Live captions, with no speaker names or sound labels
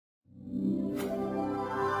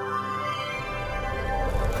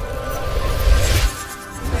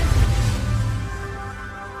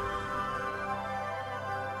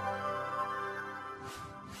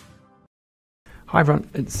Hi everyone,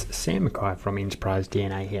 it's Sam Mackay from Enterprise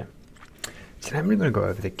DNA here. Today I'm going to go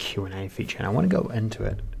over the Q&A feature, and I want to go into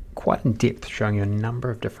it quite in depth, showing you a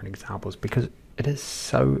number of different examples because it is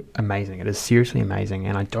so amazing. It is seriously amazing,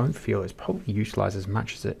 and I don't feel it's probably utilized as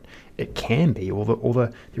much as it can be,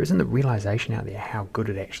 although there isn't the realization out there how good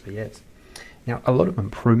it actually is. Now, a lot of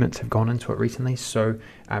improvements have gone into it recently, so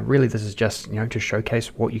really this is just to showcase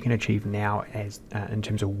what you can achieve now as in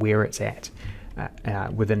terms of where it's at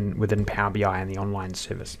within Power BI and the online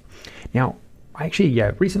service. Now, I actually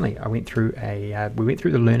recently we went through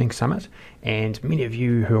the Learning Summit, and many of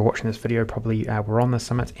you who are watching this video probably were on the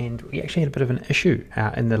summit, and we actually had a bit of an issue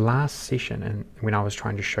in the last session, and when I was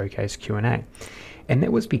trying to showcase Q&A. And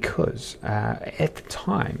that was because at the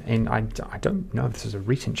time, and I don't know if this is a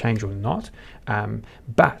recent change or not,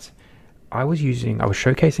 but I was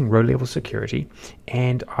showcasing row level security,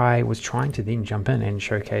 and I was trying to then jump in and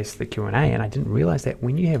showcase the Q&A, and I didn't realize that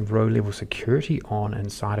when you have row level security on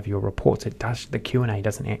inside of your reports, the Q&A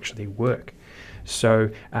doesn't actually work. So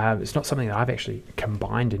it's not something that I've actually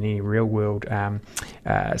combined in any real world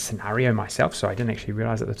scenario myself, so I didn't actually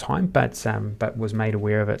realize at the time, but was made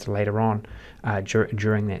aware of it later on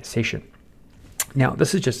during that session. Now,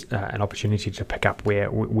 this is just an opportunity to pick up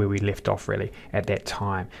where we left off really at that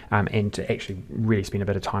time, and to actually really spend a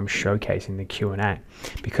bit of time showcasing the Q&A,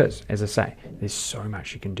 because, as I say, there's so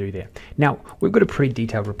much you can do there. Now, we've got a pretty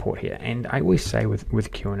detailed report here, and I always say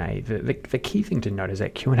with Q&A, the key thing to note is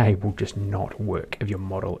that Q&A will just not work if your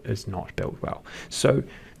model is not built well. So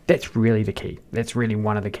that's really the key. That's really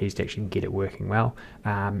one of the keys to actually get it working well,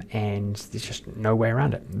 and there's just no way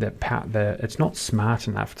around it. It's not smart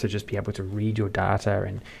enough to just be able to read your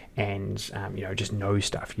data and just know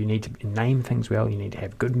stuff. You need to name things well. You need to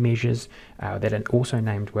have good measures that are also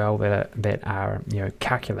named well, that are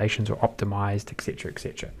calculations are optimized, etc.,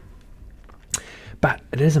 etc. But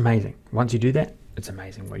it is amazing. Once you do that, it's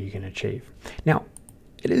amazing what you can achieve. Now,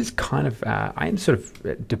 it is kind of, I am sort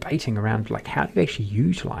of debating around like how do you actually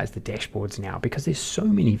utilize the dashboards now, because there's so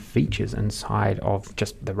many features inside of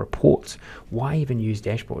just the reports. Why even use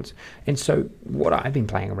dashboards? And so what I've been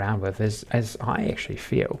playing around with is, as I actually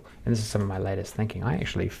feel, and this is some of my latest thinking, I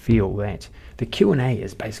actually feel that the Q&A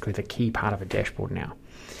is basically the key part of a dashboard now.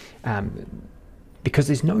 Because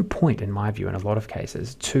there's no point, in my view, in a lot of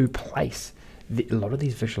cases, to place a lot of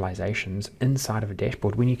these visualizations inside of a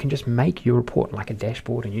dashboard when you can just make your report like a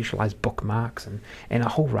dashboard and utilize bookmarks and a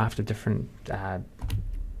whole raft of different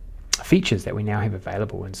features that we now have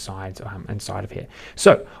available inside of here.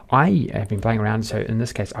 So I have been playing around. So in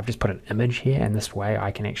this case, I've just put an image here, and this way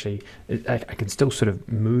I can actually I can still sort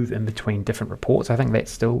of move in between different reports. I think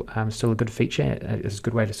that's still a good feature. It's a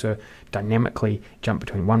good way to sort of dynamically jump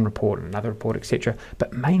between one report and another report, etc.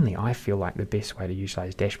 But mainly, I feel like the best way to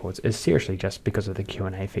utilize dashboards is seriously just because of the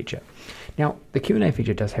Q&A feature. Now, the Q&A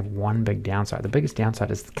feature does have one big downside. The biggest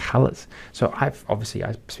downside is the colors. So I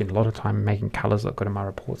spend a lot of time making colors look good in my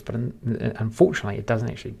reports, but unfortunately, it doesn't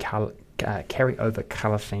actually carry over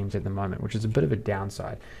color themes at the moment, which is a bit of a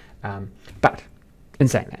downside. But in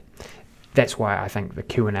saying that, that's why I think the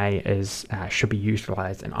Q&A should be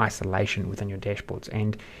utilized in isolation within your dashboards.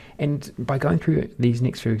 And by going through these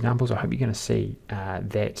next few examples, I hope you're going to see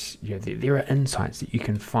that there are insights that you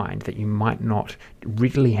can find that you might not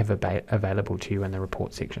readily have available to you in the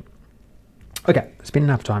report section. Okay, spend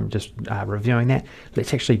enough time just reviewing that.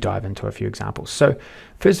 Let's actually dive into a few examples. So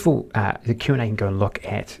first of all, the Q&A can go and look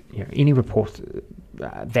at any report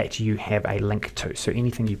that you have a link to, so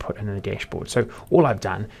anything you put in the dashboard. So all I've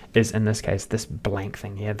done is, in this case, this blank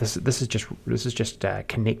thing here. This is just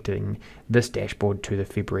connecting this dashboard to the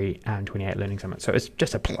February 28 Learning Summit. So it's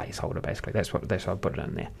just a placeholder, basically. That's what I put it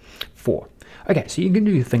in there for. Okay, so you can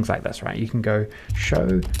do things like this, right? You can go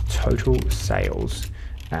show total sales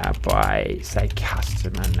by, say,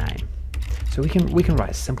 customer name. So we can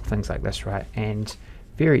write simple things like this, right, and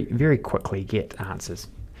very, very quickly get answers.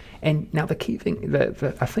 And now the key thing,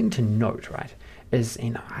 a thing to note, right, is,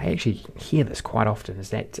 and I actually hear this quite often,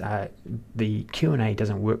 is that the Q&A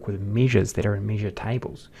doesn't work with measures that are in measure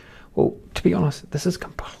tables. Well, to be honest, this is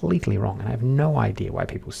completely wrong, and I have no idea why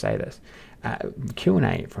people say this.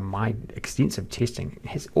 Q&A, from my extensive testing,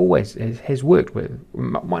 has worked with,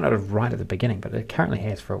 might not have right at the beginning, but it currently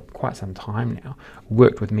has for quite some time now,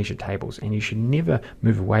 worked with measure tables, and you should never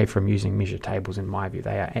move away from using measure tables. In my view,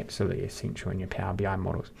 they are absolutely essential in your Power BI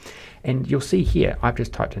models. And you'll see here, I've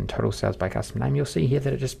just typed in total sales by customer name. You'll see here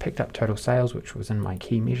that it just picked up total sales, which was in my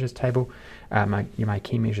key measures table, my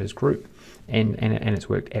key measures group, and it's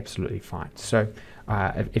worked absolutely fine. So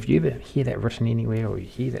if you ever hear that written anywhere, or you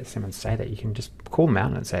hear that someone say that, you can just call them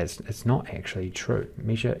out and say it's not actually true.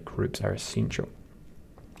 Measure groups are essential.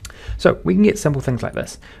 So we can get simple things like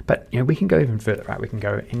this, but we can go even further, right? We can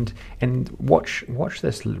go and watch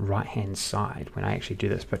this right hand side when I actually do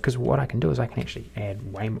this, because what I can do is I can actually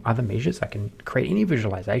add way other measures. I can create any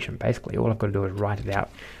visualization. Basically, all I've got to do is write it out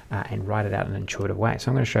and write it out in an intuitive way.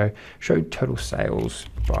 So I'm going to show total sales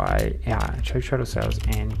by hour, show total sales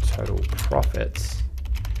and total profits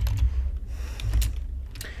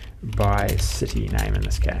by city name in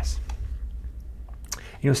this case.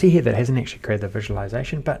 You'll see here that it hasn't actually created the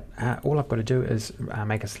visualization, but all I've got to do is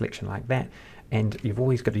make a selection like that, and you've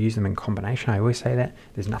always got to use them in combination. I always say that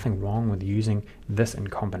there's nothing wrong with using this in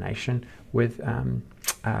combination with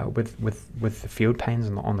the field panes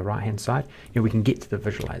on the right hand side. We can get to the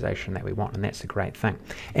visualization that we want, and that's a great thing.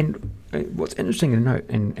 And what's interesting to note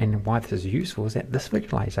and why this is useful is that this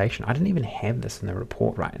visualization, I didn't even have this in the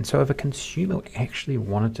report, right? And so if a consumer actually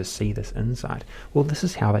wanted to see this inside, well, this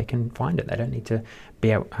is how they can find it. They don't need to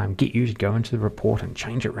be able get you to go into the report and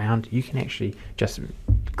change it around. You can actually just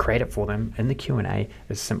create it for them in the Q&A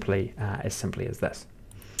as simply as this.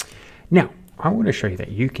 Now, I want to show you that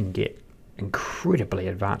you can get incredibly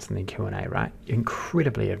advanced in the Q&A, right?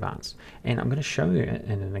 Incredibly advanced. And I'm going to show you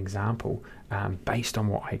in an example based on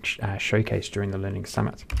what I showcased during the Learning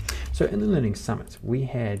Summit. So in the Learning Summit, we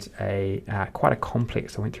had I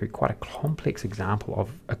went through quite a complex example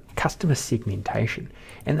of a customer segmentation.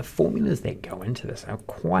 And the formulas that go into this are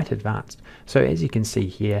quite advanced. So as you can see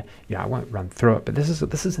here, I won't run through it, but this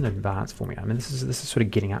is an advanced formula. I mean, this is sort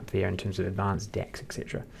of getting up there in terms of advanced DAX,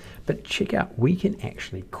 etc. But check out, we can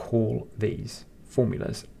actually call these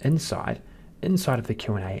formulas inside of the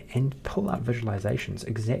Q&A and pull out visualizations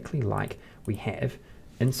exactly like we have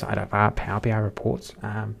inside of our Power BI reports.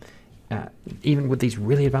 Even with these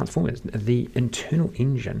really advanced formulas, the internal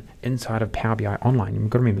engine inside of Power BI Online, you've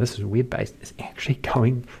got to remember this is web-based, is actually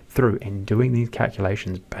going through and doing these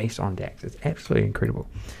calculations based on DAX. It's absolutely incredible.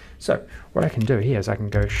 So what I can do here is I can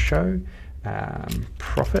go show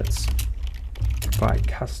profits by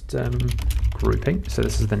custom grouping. So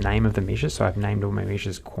this is the name of the measure. So I've named all my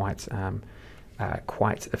measures quite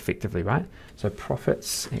effectively, right? So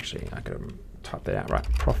profits, actually I got to type that out, right?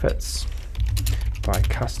 Profits by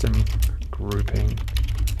custom grouping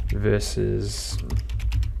versus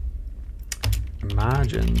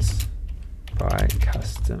margins by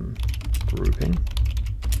custom grouping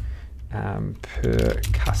per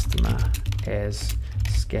customer as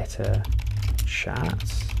scatter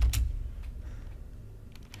charts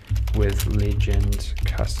with legend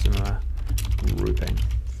customer grouping.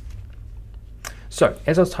 So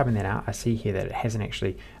as I was typing that out, I see here that it hasn't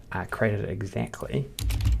actually created it exactly,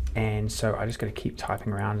 and so I just got to keep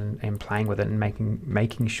typing around and playing with it and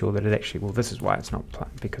making sure that it actually, well, this is why it's not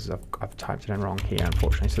because I've typed it in wrong here,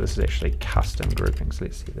 unfortunately. So this is actually custom grouping. So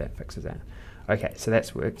let's see if that fixes that. Okay, so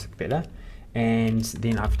that's worked better. And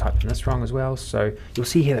then I've typed in this wrong as well. So you'll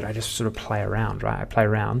see here that I just sort of play around, right? I play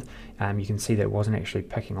around. You can see that it wasn't actually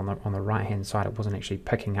picking on the right hand side. It wasn't actually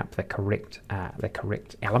picking up the correct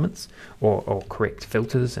elements or correct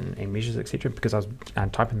filters and measures, etc. Because I was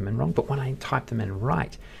typing them in wrong. But when I type them in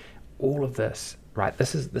right, all of this, right?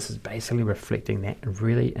 This is basically reflecting that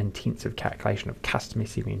really intensive calculation of customer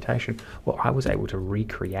segmentation. Well, I was able to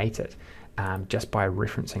recreate it. Just by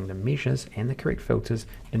referencing the measures and the correct filters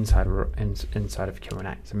inside of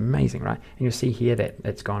Q&A. It's amazing, right? And you'll see here that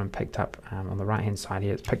it's gone and picked up on the right hand side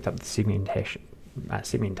here, it's picked up the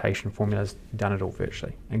segmentation formulas, done it all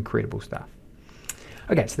virtually. Incredible stuff.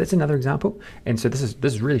 Okay, so that's another example, and so this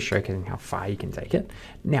is really showcasing how far you can take it.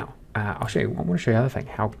 Now, I'll show you. I want to show you the other thing,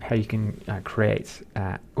 how you can create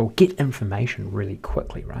or get information really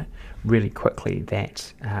quickly, right? Really quickly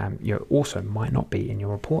that you also might not be in your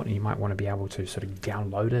report, and you might want to be able to sort of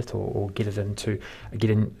download it or get it into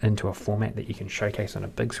a format that you can showcase on a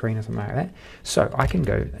big screen or something like that. So I can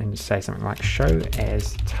go and say something like show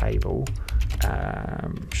as table,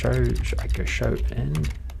 show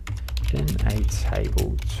in a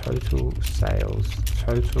table total sales,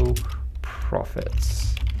 total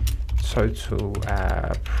profits, total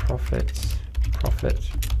profit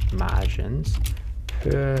margins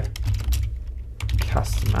per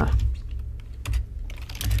customer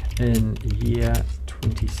in year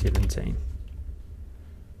 2017.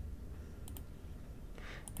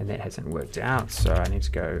 And that hasn't worked out, so I need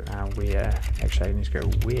to go where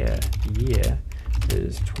year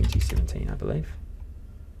is 2017, I believe.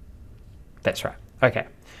 That's right. Okay.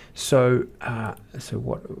 So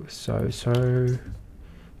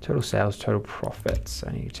total sales, total profits.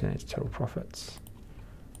 I need to turn it to total profits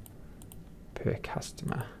per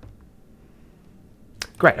customer.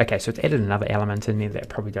 Great. Okay, so it's added another element in there that I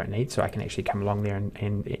probably don't need, so I can actually come along there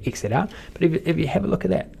and X it out. But if you have a look at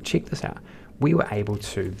that, check this out. we were able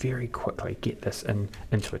to very quickly get this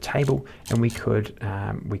into a table, and we can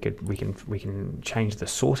change the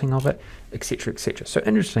sorting of it, etc., etc. So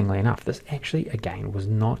interestingly enough, this actually again was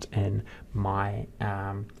not in my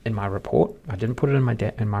report. I didn't put it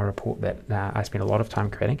in my report that I spent a lot of time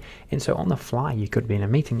creating, and so on the fly you could be in a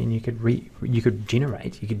meeting and you could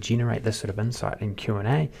generate this sort of insight in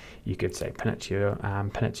Q&A. You could say pin it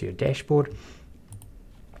to your dashboard,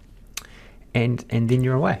 and then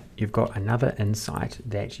you're away. You've got another insight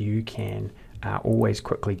that you can always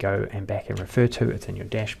quickly go and back and refer to. It's in your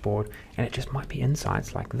dashboard, and it just might be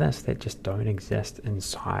insights like this that just don't exist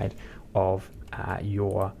inside of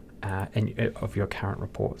your current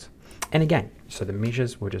reports. And again, so the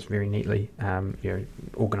measures were just very neatly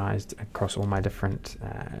organized across all my different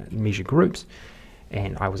measure groups,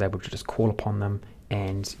 and I was able to just call upon them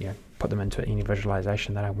and put them into any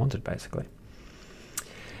visualization that I wanted, basically.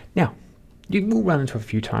 Now, you will run into a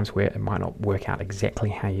few times where it might not work out exactly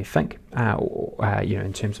how you think,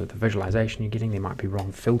 in terms of the visualization you're getting. There might be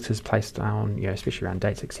wrong filters placed on, especially around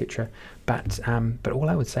dates, etc. But all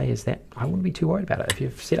I would say is that I wouldn't be too worried about it. If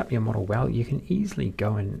you've set up your model well, you can easily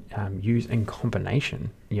go and use in combination,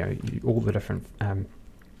 all the different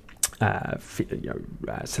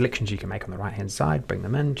selections you can make on the right hand side, bring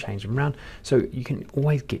them in, change them around, so you can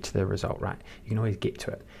always get to the result, right? You can always get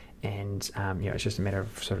to it. And it's just a matter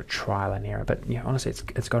of sort of trial and error. But honestly,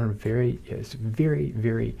 it's gotten it's very,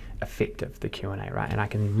 very effective, the Q&A, right? And I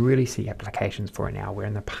can really see applications for it now, where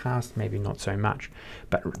in the past maybe not so much.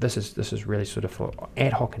 But this is really sort of for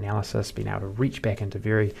ad hoc analysis, being able to reach back into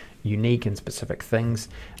very unique and specific things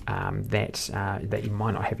that you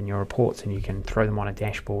might not have in your reports, and you can throw them on a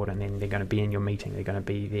dashboard, and then they're going to be in your meeting. They're going to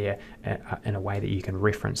be there in a way that you can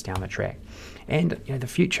reference down the track. And the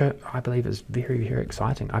future, I believe, is very, very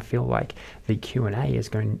exciting. I feel like the Q&A is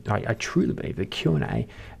I truly believe the Q&A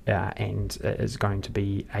is going to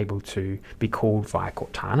be able to be called via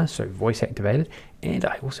Cortana, so voice activated. And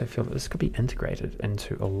I also feel that this could be integrated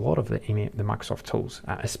into a lot of the Microsoft tools,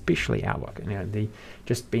 especially Outlook.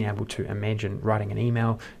 Just being able to imagine writing an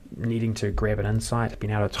email, needing to grab an insight,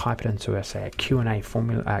 being able to type it into a Q&A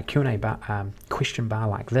formula, Q&A question bar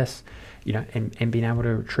like this, and being able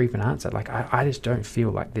to retrieve an answer. Like I just don't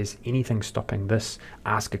feel like there's anything stopping this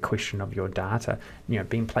ask a question of your data,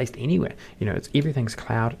 being placed anywhere. Everything's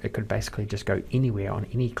cloud. It could basically just go anywhere on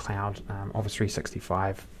any cloud Office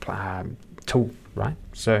 365 tool, right?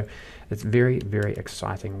 So it's very, very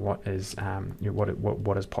exciting what is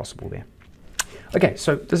what is possible there. Okay,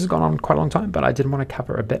 so this has gone on quite a long time, but I did want to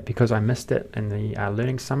cover a bit because I missed it in the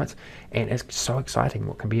Learning Summit, and it's so exciting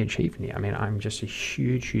what can be achieved in here. I mean, I'm just a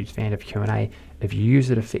huge, huge fan of Q&A. If you use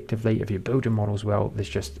it effectively, if you build your models well, there's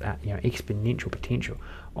just exponential potential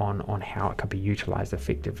on how it can be utilized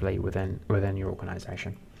effectively within your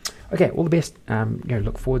organization. Okay, all the best.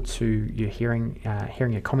 Look forward to you hearing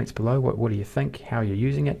your comments below. What do you think? How you're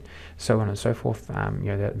using it? So on and so forth.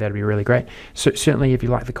 That'd be really great. So certainly, if you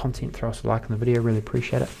like the content, throw us a like on the video. Really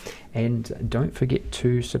appreciate it. And don't forget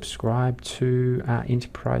to subscribe to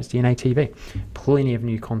Enterprise DNA TV. Plenty of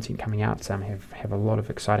new content coming out. Have a lot of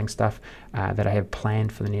exciting stuff that I have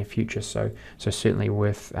planned for the near future. So certainly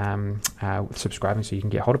worth subscribing so you can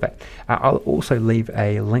get hold of it. I'll also leave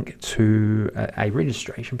a link to a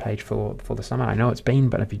registration page for the summer. I know it's been,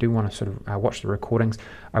 but if you do want to sort of watch the recordings,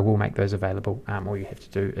 I will make those available. All you have to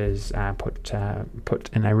do is put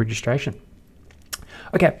in a registration.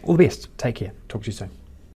 Okay, all the best. Take care. Talk to you soon.